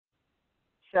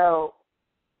So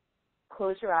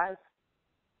close your eyes,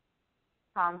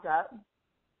 palms up.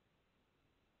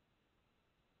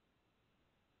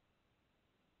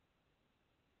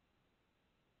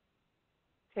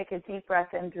 Take a deep breath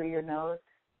in through your nose.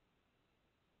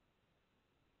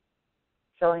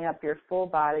 Filling up your full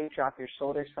body, drop your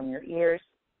shoulders from your ears.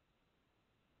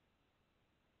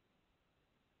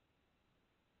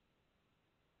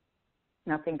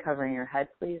 Nothing covering your head,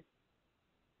 please.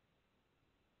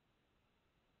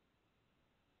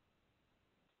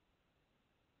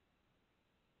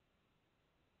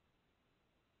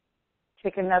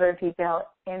 Take another deep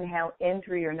inhale in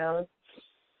through your nose.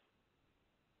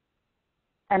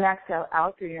 And exhale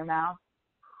out through your mouth.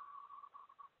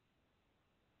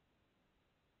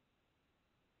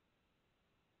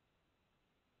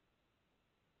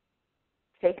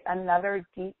 Take another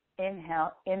deep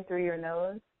inhale in through your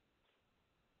nose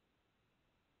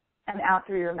and out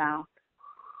through your mouth.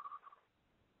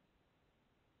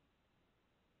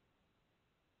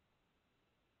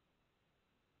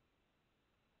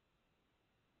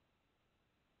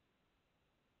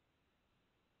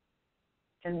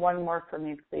 And one more for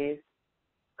me, please.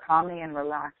 Calming and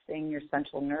relaxing your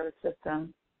central nervous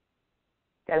system.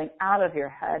 Getting out of your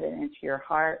head and into your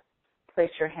heart. Place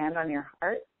your hand on your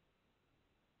heart.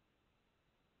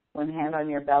 One hand on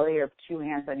your belly or two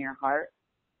hands on your heart.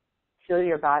 Feel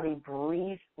your body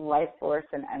breathe life force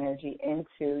and energy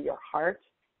into your heart,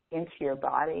 into your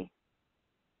body.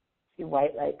 See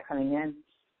white light coming in.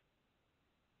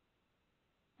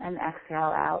 And exhale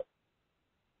out.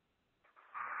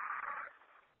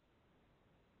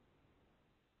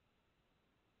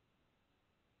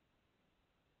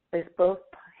 Place both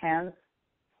hands,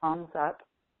 palms up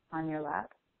on your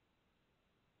lap.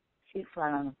 Feet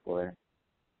flat on the floor.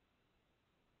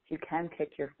 If you can,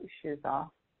 kick your shoes off.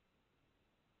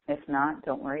 If not,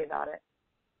 don't worry about it.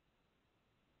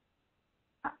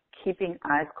 Keeping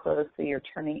eyes closed so you're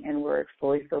turning inward,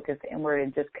 fully focused inward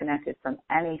and disconnected from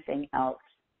anything else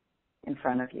in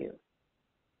front of you.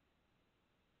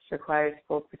 This requires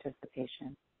full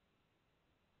participation.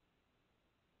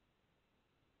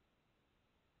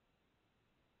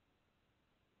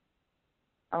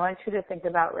 I want you to think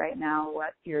about right now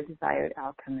what your desired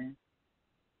outcome is.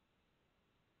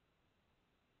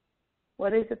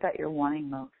 What is it that you're wanting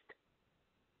most?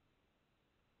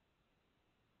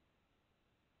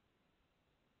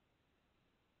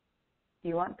 Do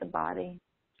you want the body?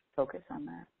 Focus on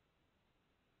that.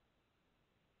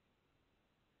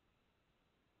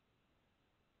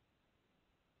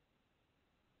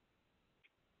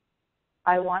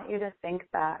 I want you to think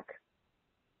back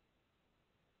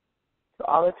to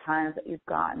all the times that you've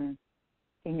gotten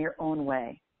in your own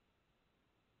way.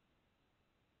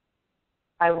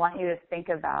 I want you to think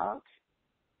about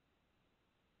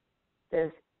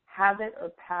this habit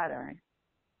or pattern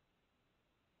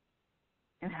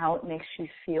and how it makes you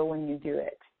feel when you do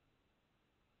it.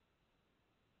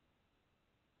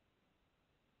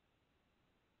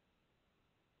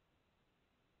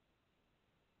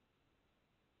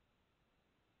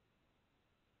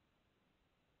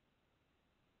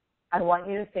 I want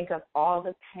you to think of all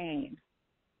the pain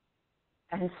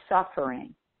and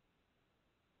suffering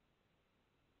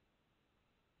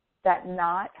that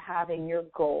not having your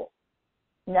goal,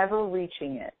 never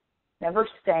reaching it, never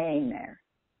staying there,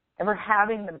 never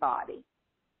having the body,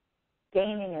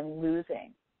 gaining and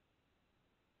losing,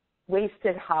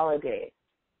 wasted holidays,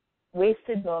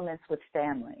 wasted moments with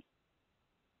family,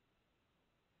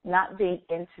 not being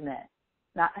intimate,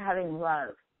 not having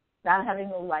love, not having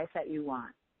the life that you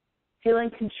want, feeling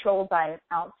controlled by an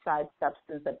outside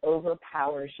substance that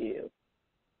overpowers you,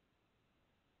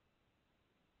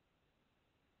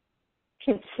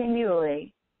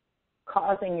 continually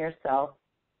causing yourself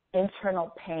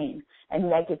internal pain and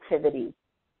negativity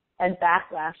and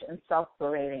backlash and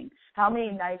self-berating. How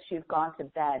many nights you've gone to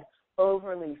bed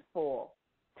overly full,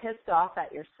 pissed off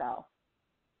at yourself,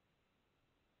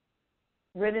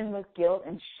 ridden with guilt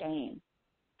and shame,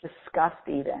 disgust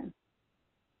even.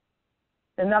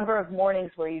 The number of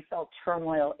mornings where you felt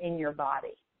turmoil in your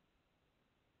body.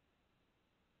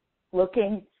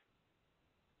 Looking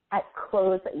at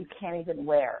clothes that you can't even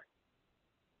wear.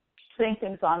 Putting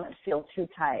things on that feel too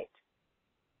tight.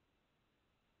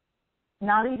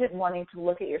 Not even wanting to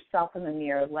look at yourself in the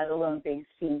mirror, let alone being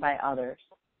seen by others.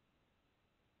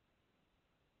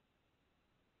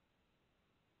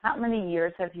 How many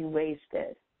years have you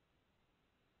wasted?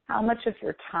 How much of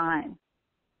your time?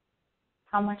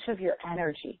 How much of your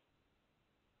energy?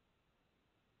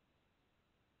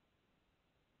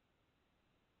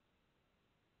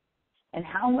 And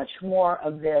how much more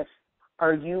of this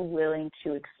are you willing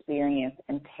to experience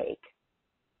and take?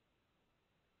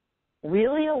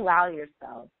 Really allow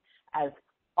yourself, as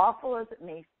awful as it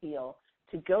may feel,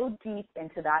 to go deep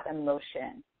into that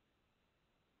emotion.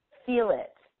 Feel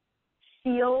it.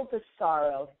 Feel the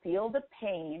sorrow. Feel the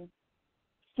pain.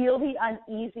 Feel the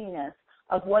uneasiness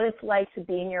of what it's like to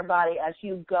be in your body as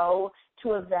you go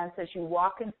to events, as you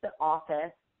walk into the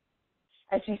office,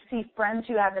 as you see friends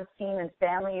you haven't seen and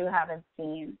family you haven't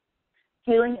seen,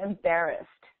 feeling embarrassed,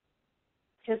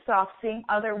 pissed off, seeing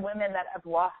other women that have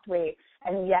lost weight,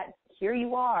 and yet here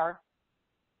you are.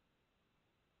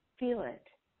 Feel it.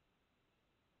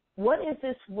 What is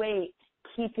this weight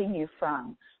keeping you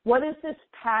from? What is this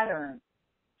pattern?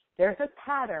 There's a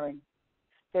pattern.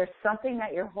 There's something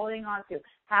that you're holding on to.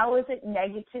 How is it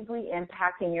negatively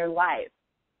impacting your life?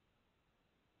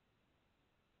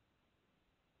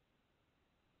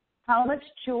 How much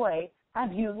joy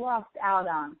have you lost out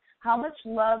on? How much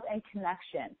love and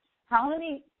connection? How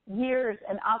many years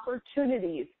and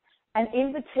opportunities and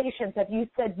invitations have you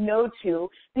said no to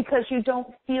because you don't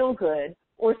feel good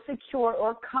or secure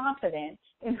or confident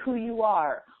in who you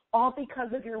are, all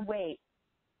because of your weight?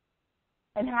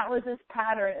 And how is this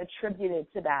pattern attributed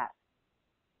to that?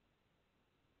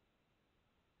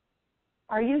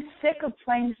 Are you sick of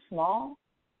playing small?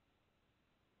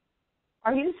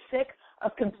 Are you sick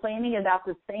of complaining about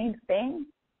the same thing?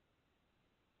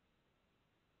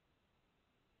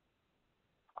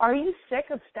 Are you sick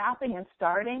of stopping and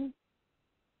starting,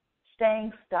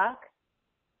 staying stuck,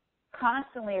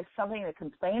 constantly have something to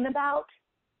complain about?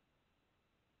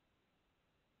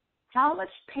 How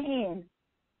much pain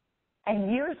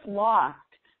and years lost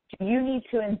do you need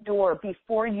to endure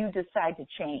before you decide to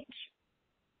change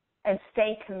and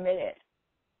stay committed?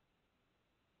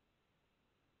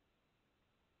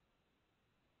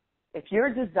 If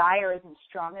your desire isn't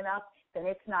strong enough, then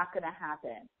it's not going to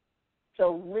happen.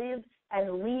 So live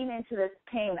and lean into this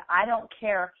pain. I don't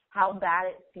care how bad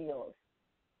it feels.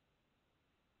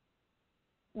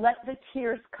 Let the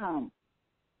tears come.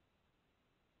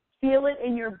 Feel it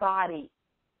in your body.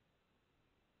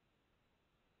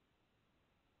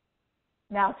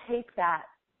 Now take that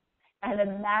and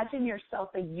imagine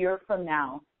yourself a year from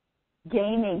now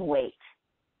gaining weight,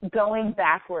 going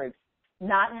backwards,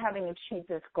 not having achieved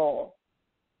this goal.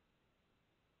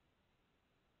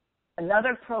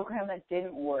 Another program that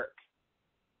didn't work.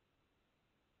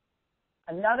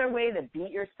 Another way to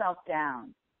beat yourself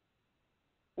down.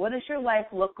 What does your life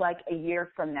look like a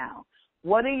year from now?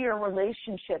 What do your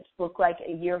relationships look like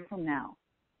a year from now?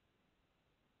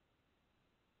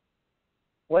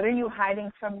 What are you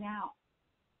hiding from now?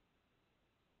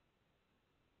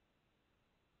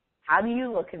 How do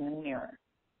you look in the mirror?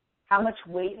 How much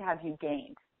weight have you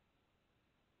gained?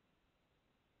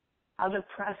 How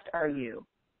depressed are you?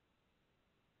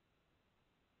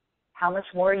 How much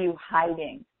more are you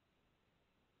hiding?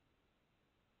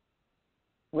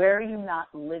 Where are you not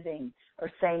living or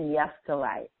saying yes to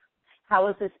life? How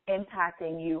is this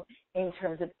impacting you in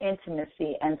terms of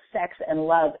intimacy and sex and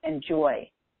love and joy?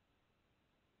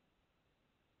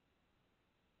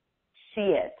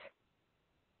 See it.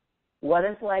 What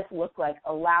does life look like?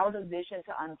 Allow the vision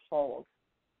to unfold.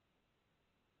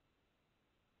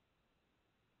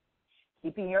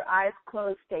 Keeping your eyes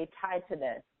closed, stay tied to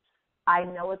this. I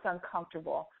know it's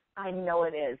uncomfortable. I know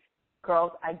it is.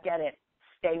 Girls, I get it.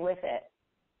 Stay with it.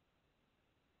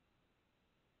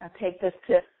 Now take this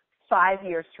to 5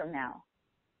 years from now.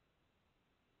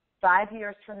 5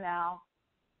 years from now,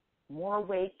 more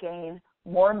weight gain,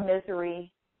 more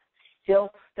misery, still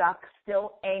stuck,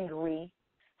 still angry,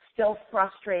 still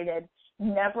frustrated,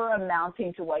 never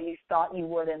amounting to what you thought you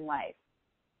would in life.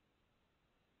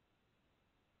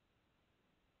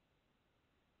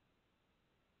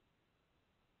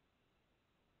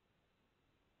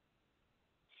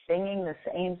 Singing the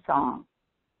same song.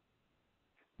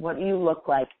 What do you look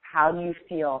like? How do you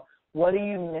feel? What are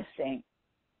you missing?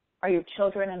 Are your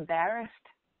children embarrassed?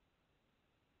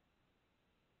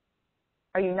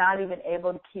 Are you not even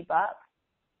able to keep up?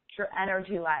 What's your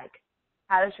energy like?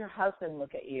 How does your husband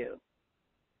look at you?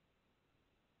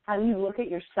 How do you look at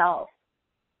yourself?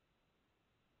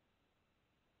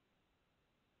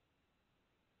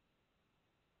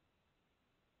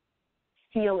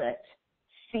 Feel it.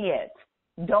 See it.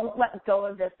 Don't let go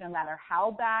of this no matter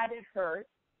how bad it hurts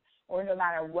or no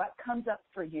matter what comes up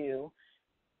for you.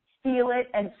 Feel it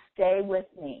and stay with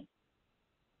me.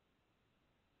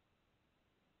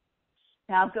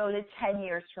 Now go to 10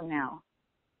 years from now.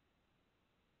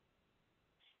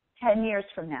 10 years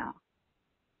from now.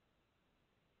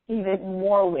 Even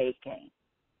more weight gain.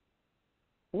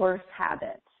 Worse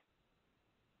habits.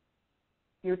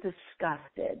 You're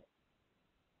disgusted.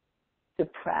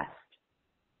 Depressed.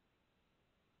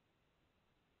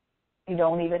 You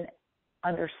don't even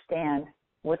understand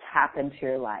what's happened to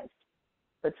your life.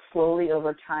 But slowly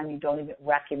over time, you don't even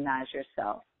recognize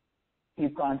yourself.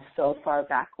 You've gone so far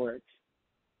backwards.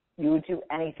 You would do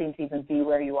anything to even be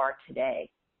where you are today.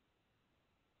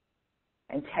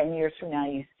 And 10 years from now,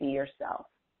 you see yourself.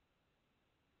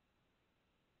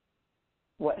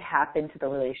 What happened to the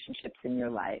relationships in your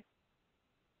life?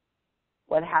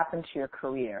 What happened to your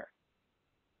career?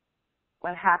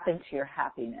 What happened to your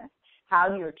happiness? How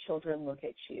do your children look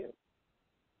at you?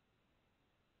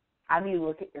 How do you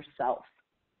look at yourself?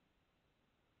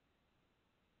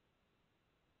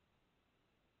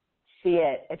 See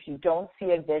it. If you don't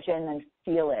see a vision, then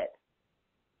feel it.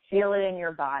 Feel it in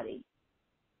your body.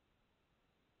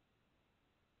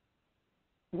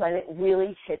 Let it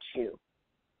really hit you.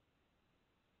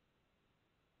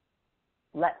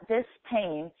 Let this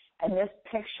pain and this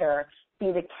picture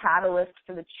be the catalyst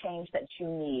for the change that you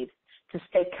need to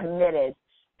stay committed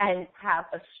and have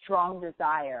a strong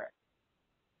desire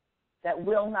that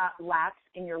will not lapse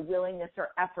in your willingness or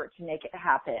effort to make it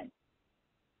happen.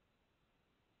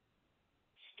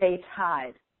 Stay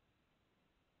tied.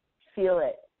 Feel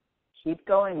it. Keep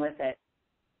going with it.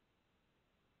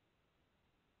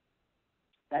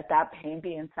 Let that pain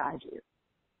be inside you.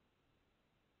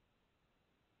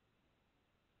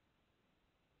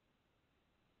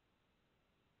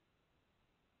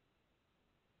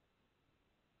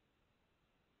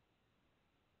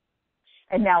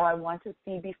 And now I want to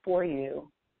see before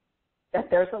you that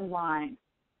there's a line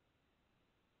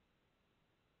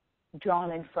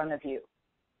drawn in front of you.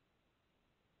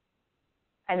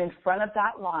 And in front of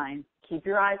that line, keep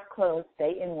your eyes closed,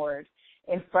 stay inward.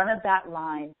 In front of that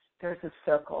line, there's a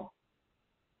circle.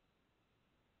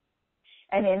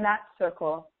 And in that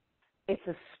circle, it's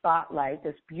a spotlight,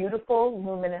 this beautiful,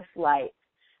 luminous light.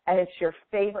 And it's your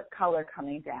favorite color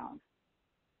coming down.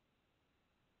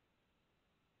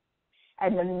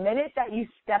 And the minute that you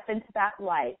step into that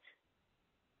light,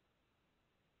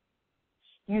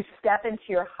 you step into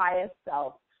your highest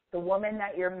self, the woman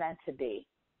that you're meant to be.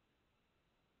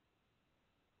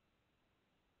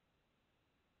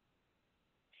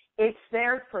 It's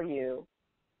there for you.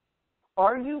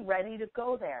 Are you ready to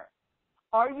go there?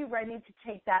 Are you ready to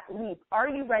take that leap? Are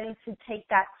you ready to take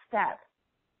that step?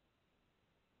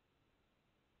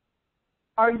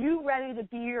 Are you ready to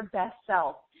be your best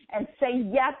self and say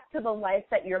yes to the life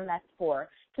that you're meant for,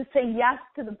 to say yes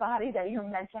to the body that you're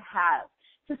meant to have,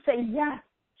 to say yes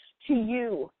to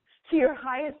you, to your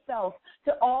highest self,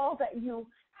 to all that you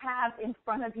have in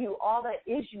front of you, all that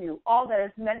is you, all that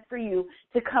is meant for you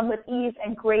to come with ease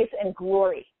and grace and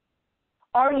glory?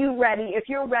 Are you ready? If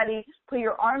you're ready, put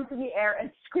your arms in the air and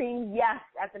scream yes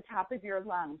at the top of your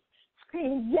lungs.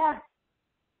 Scream yes.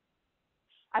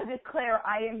 I declare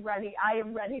I am ready. I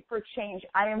am ready for change.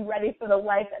 I am ready for the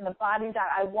life and the body that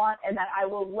I want and that I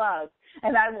will love,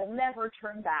 and I will never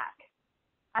turn back.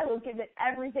 I will give it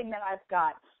everything that I've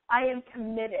got. I am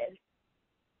committed.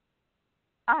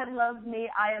 I love me.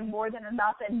 I am more than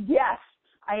enough, and yes,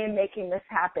 I am making this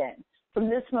happen. From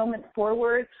this moment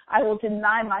forward, I will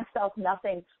deny myself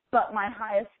nothing but my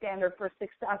highest standard for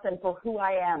success and for who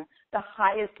I am, the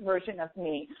highest version of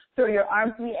me. Throw your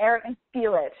arms in the air and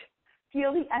feel it.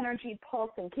 Feel the energy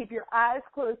pulsing. Keep your eyes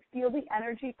closed. Feel the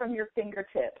energy from your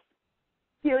fingertips.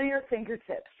 Feel your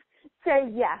fingertips.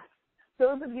 Say yes.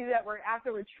 Those of you that were at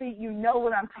the retreat, you know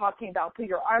what I'm talking about. Put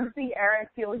your arms in the air and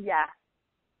feel yes.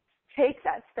 Take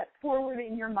that step forward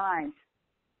in your mind.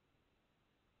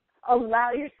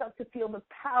 Allow yourself to feel the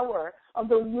power of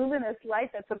the luminous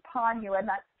light that's upon you and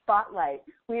that spotlight.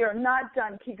 We are not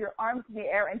done. Keep your arms in the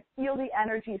air and feel the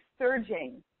energy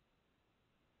surging.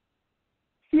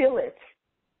 Feel it.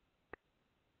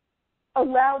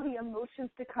 Allow the emotions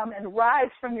to come and rise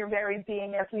from your very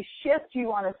being as we shift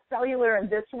you on a cellular and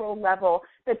visceral level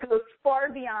that goes far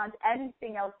beyond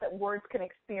anything else that words can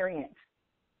experience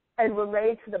and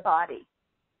relay to the body.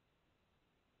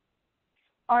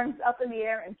 Arms up in the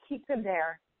air and keep them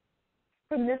there.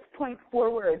 From this point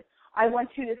forward, I want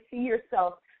you to see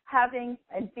yourself having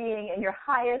and being in your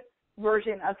highest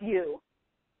version of you.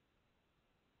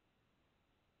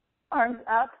 Arms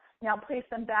up. Now place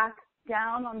them back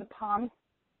down on the palms,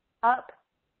 up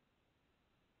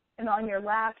and on your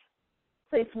lap.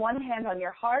 Place one hand on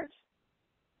your heart.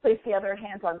 Place the other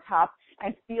hand on top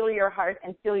and feel your heart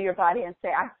and feel your body and say,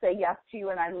 I say yes to you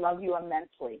and I love you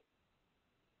immensely.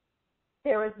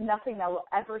 There is nothing that will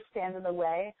ever stand in the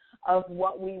way of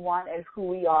what we want and who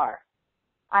we are.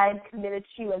 I am committed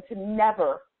to you and to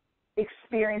never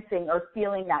experiencing or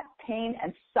feeling that pain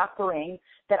and suffering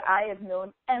that I have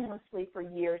known endlessly for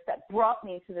years that brought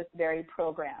me to this very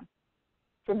program.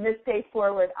 From this day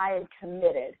forward, I am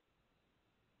committed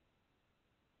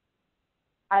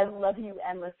I love you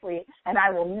endlessly, and I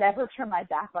will never turn my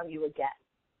back on you again.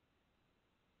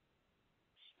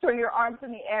 Throw your arms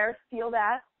in the air, feel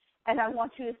that, and I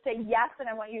want you to say yes, and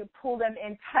I want you to pull them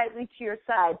in tightly to your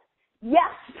sides.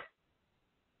 Yes!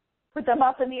 Put them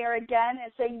up in the air again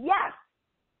and say yes!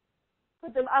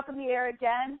 Put them up in the air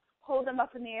again, hold them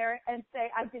up in the air, and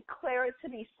say, I declare it to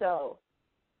be so.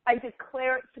 I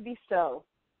declare it to be so.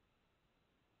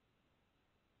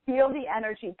 Feel the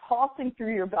energy pulsing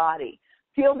through your body.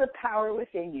 Feel the power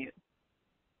within you.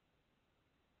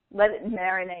 Let it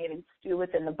marinate and stew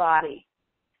within the body.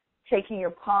 Taking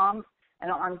your palms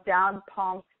and arms down,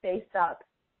 palms face up.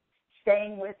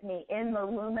 Staying with me in the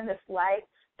luminous light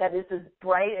that is as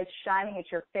bright, it's shining,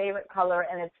 it's your favorite color,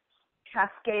 and it's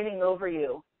cascading over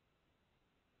you.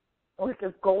 Like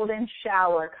a golden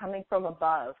shower coming from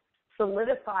above,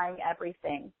 solidifying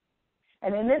everything.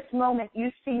 And in this moment,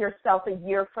 you see yourself a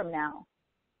year from now,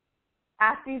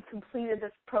 after you've completed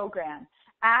this program,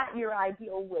 at your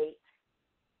ideal weight,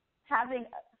 having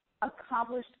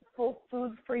accomplished full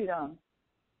food freedom,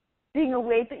 being a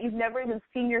weight that you've never even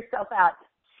seen yourself at,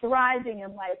 thriving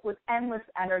in life with endless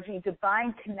energy,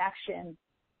 divine connection,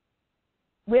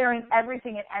 wearing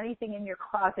everything and anything in your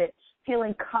closet,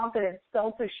 feeling confident,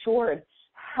 self-assured,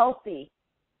 healthy,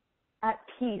 at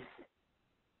peace,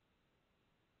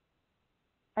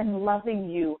 and loving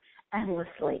you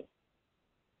endlessly.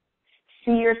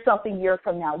 See yourself a year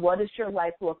from now. What does your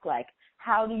life look like?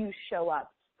 How do you show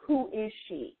up? Who is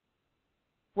she?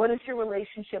 What does your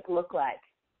relationship look like?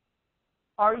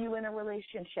 Are you in a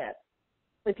relationship?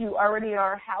 If you already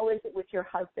are, how is it with your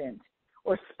husband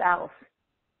or spouse?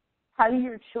 How do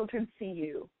your children see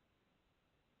you?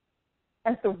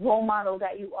 As the role model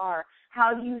that you are,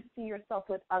 how do you see yourself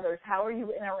with others? How are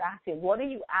you interacting? What are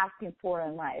you asking for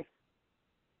in life?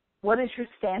 What is your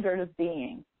standard of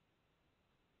being?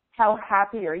 How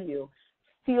happy are you?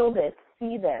 Feel this,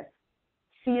 see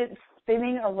it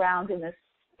spinning around in this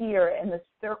sphere, in this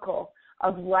circle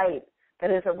of light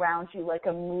that is around you like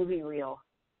a movie reel.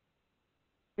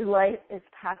 Your light is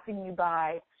passing you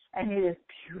by, and it is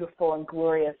beautiful and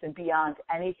glorious and beyond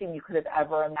anything you could have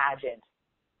ever imagined.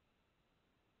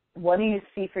 What do you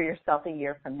see for yourself a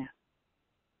year from now?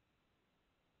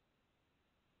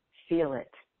 Feel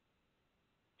it.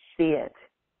 See it.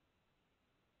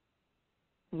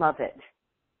 Love it.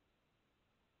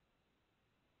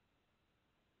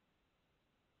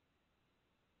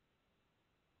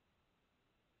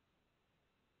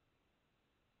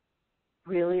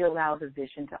 Really allow the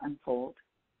vision to unfold.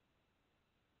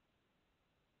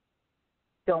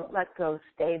 Don't let go.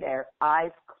 Stay there,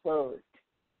 eyes closed.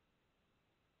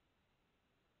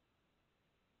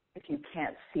 If you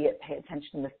can't see it, pay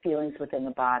attention to the feelings within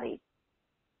the body.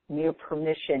 Mere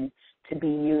permission to be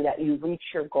you, that you reach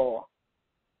your goal,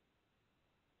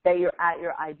 that you're at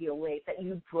your ideal weight, that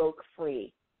you broke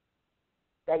free,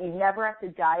 that you never have to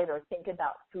diet or think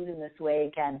about food in this way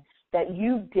again, that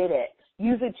you did it.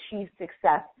 You've achieved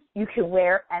success. You can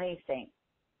wear anything.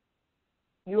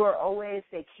 You are always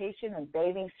vacation and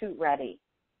bathing suit ready.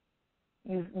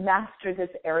 You've mastered this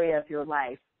area of your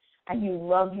life, and you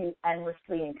love you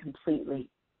endlessly and completely.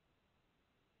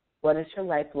 What does your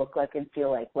life look like and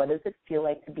feel like? What does it feel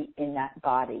like to be in that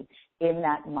body, in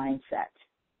that mindset?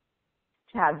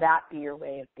 To have that be your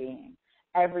way of being.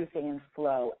 Everything in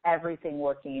flow, everything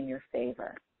working in your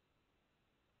favor.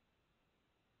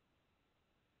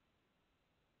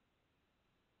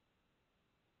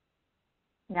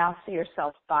 Now see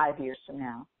yourself 5 years from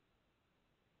now.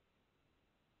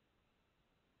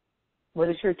 What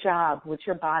is your job? What's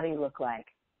your body look like?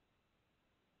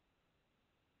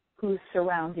 Who's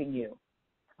surrounding you?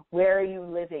 Where are you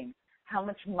living? How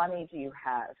much money do you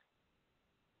have?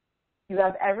 You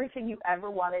have everything you ever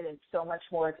wanted and so much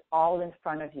more. It's all in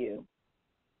front of you.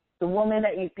 The woman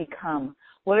that you've become.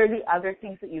 What are the other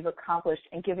things that you've accomplished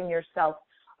and given yourself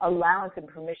allowance and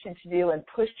permission to do and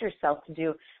pushed yourself to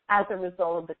do as a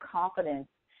result of the confidence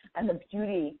and the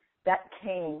beauty that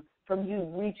came from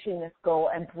you reaching this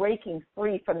goal and breaking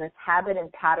free from this habit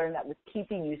and pattern that was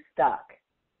keeping you stuck?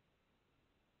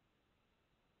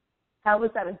 How was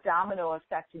that a domino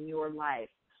effect in your life?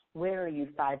 Where are you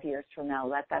 5 years from now?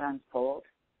 Let that unfold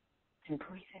and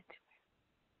breathe into it.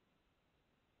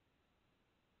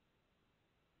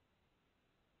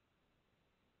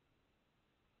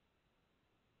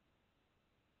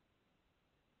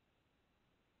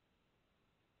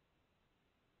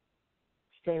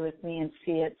 Stay with me and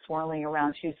see it swirling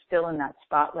around you, still in that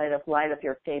spotlight of light of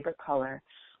your favorite color.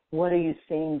 What are you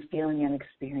seeing, feeling, and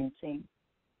experiencing?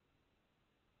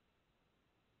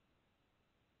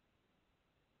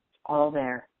 All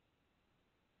there.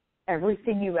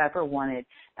 everything you ever wanted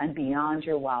and beyond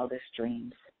your wildest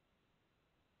dreams.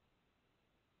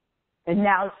 And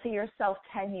now see yourself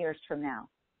 10 years from now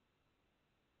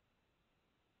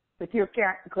with your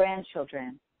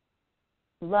grandchildren.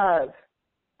 Love,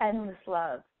 endless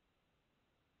love.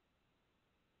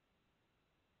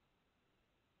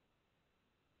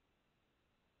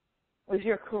 What does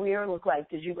your career look like?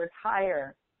 Did you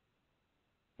retire?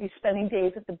 Are you spending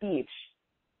days at the beach?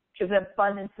 Do you have an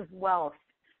abundance of wealth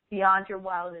beyond your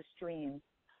wildest dreams?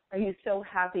 Are you so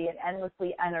happy and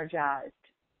endlessly energized?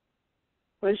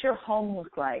 What does your home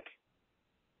look like?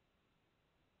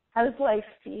 How does life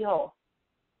feel?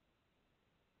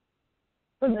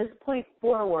 From this point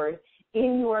forward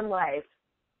in your life,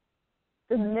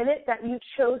 the minute that you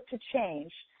chose to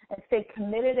change and stay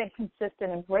committed and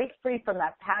consistent and break free from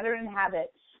that pattern and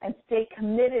habit and stay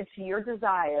committed to your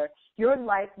desire, your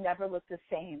life never looked the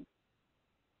same.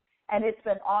 And it's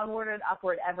been onward and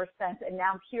upward ever since. And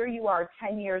now here you are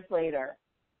 10 years later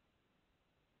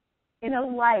in a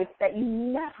life that you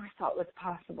never thought was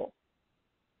possible.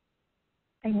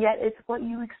 And yet it's what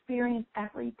you experience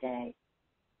every day.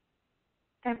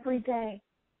 Every day.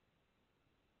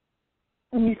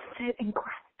 When you sit in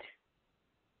gratitude.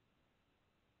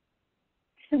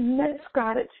 Immense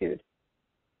gratitude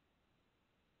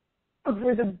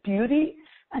over the beauty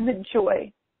and the joy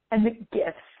and the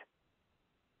gifts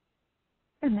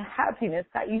and the happiness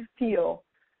that you feel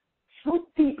so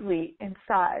deeply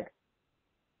inside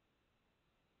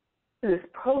for this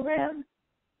program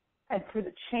and for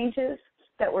the changes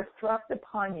that were thrust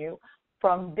upon you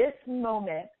from this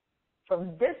moment,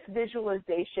 from this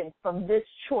visualization, from this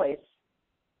choice.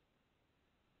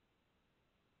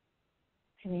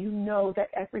 And you know that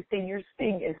everything you're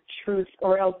seeing is truth,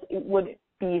 or else it wouldn't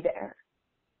be there.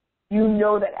 You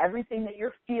know that everything that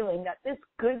you're feeling, that this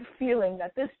good feeling,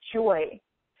 that this joy,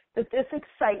 that this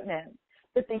excitement,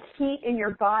 that the heat in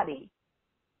your body,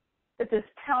 that this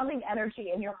pounding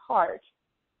energy in your heart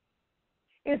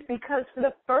is because for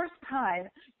the first time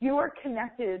you are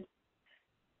connected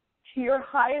to your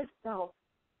highest self,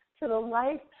 to the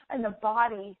life and the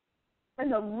body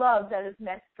and the love that is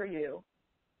meant for you.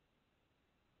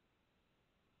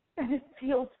 And it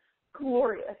feels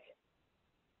glorious.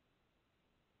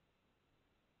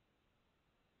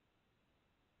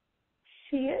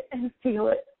 See it and feel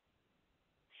it.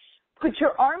 Put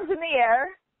your arms in the air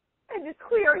and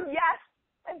declare yes,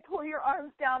 and pull your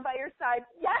arms down by your side.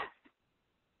 Yes.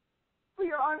 Put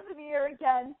your arms in the air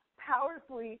again,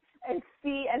 powerfully, and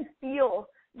see and feel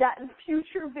that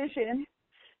future vision,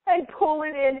 and pull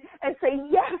it in and say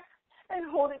yes, and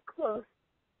hold it close.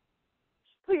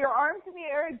 Put your arms in the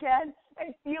air again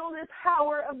and feel the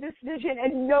power of this vision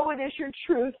and know it is your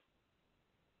truth.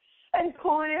 And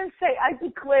pull it in and say, I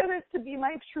declare this to be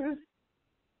my truth.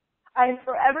 I am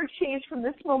forever changed from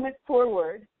this moment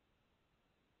forward.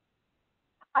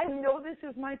 I know this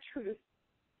is my truth.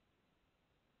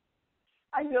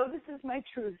 I know this is my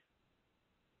truth.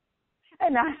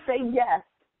 And I say yes.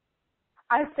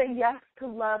 I say yes to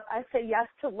love. I say yes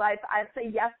to life. I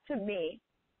say yes to me.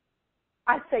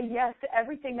 I say yes to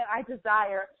everything that I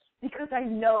desire because I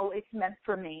know it's meant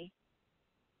for me.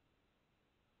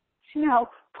 Now,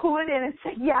 pull it in and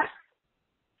say yes.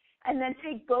 And then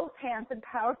take both hands and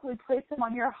powerfully place them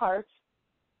on your heart.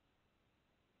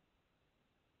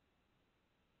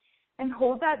 And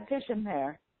hold that vision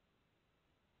there,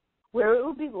 where it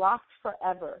will be locked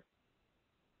forever,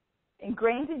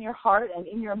 ingrained in your heart and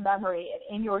in your memory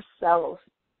and in your cells.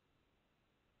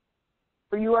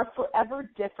 For you are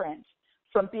forever different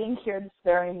from being here this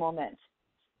very moment,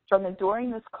 from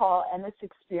enduring this call and this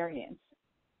experience.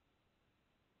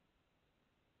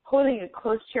 Holding it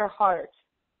close to your heart.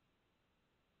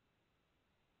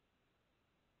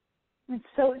 And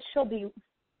so it shall be,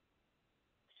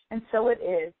 and so it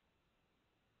is,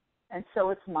 and so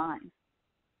it's mine,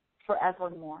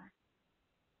 forevermore.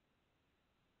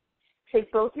 Take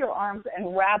both your arms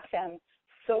and wrap them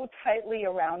so tightly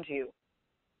around you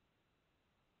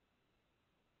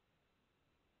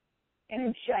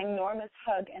in a ginormous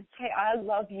hug and say, I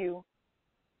love you.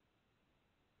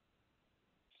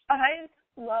 I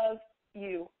love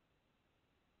you.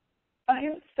 I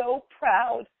am so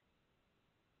proud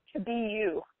to be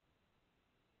you.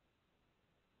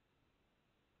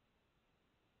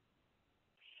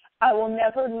 I will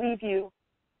never leave you.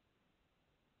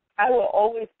 I will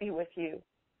always be with you.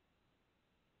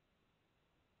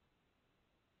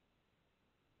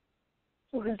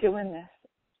 We're doing this.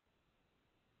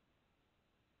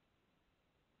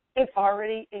 It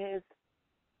already is.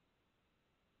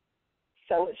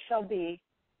 So it shall be,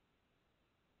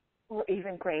 or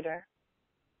even greater.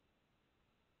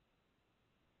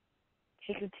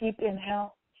 Take a deep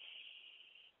inhale.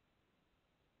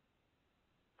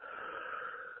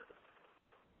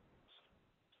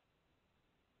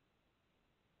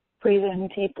 Breathe in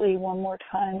deeply one more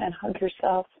time and hug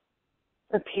yourself.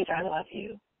 Repeat, I love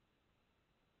you.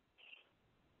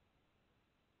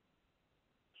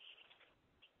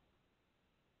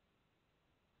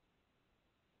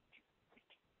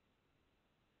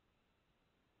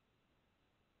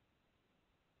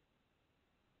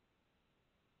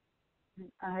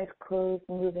 Eyes closed,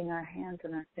 moving our hands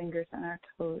and our fingers and our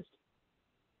toes.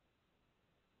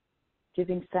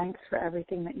 Giving thanks for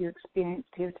everything that you experienced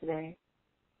here today.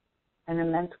 And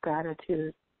immense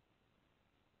gratitude.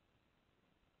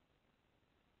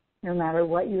 No matter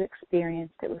what you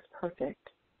experienced, it was perfect.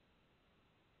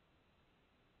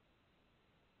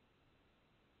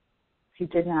 If you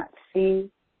did not see,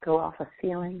 go off of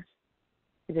feelings.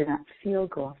 If you did not feel,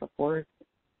 go off of words.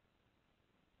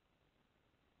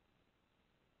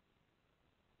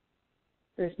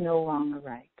 There's no wrong or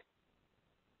right.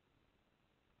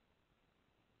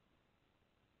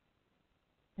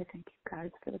 I thank you,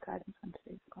 guides, for the guidance on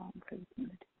today's call and for this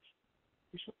meditation.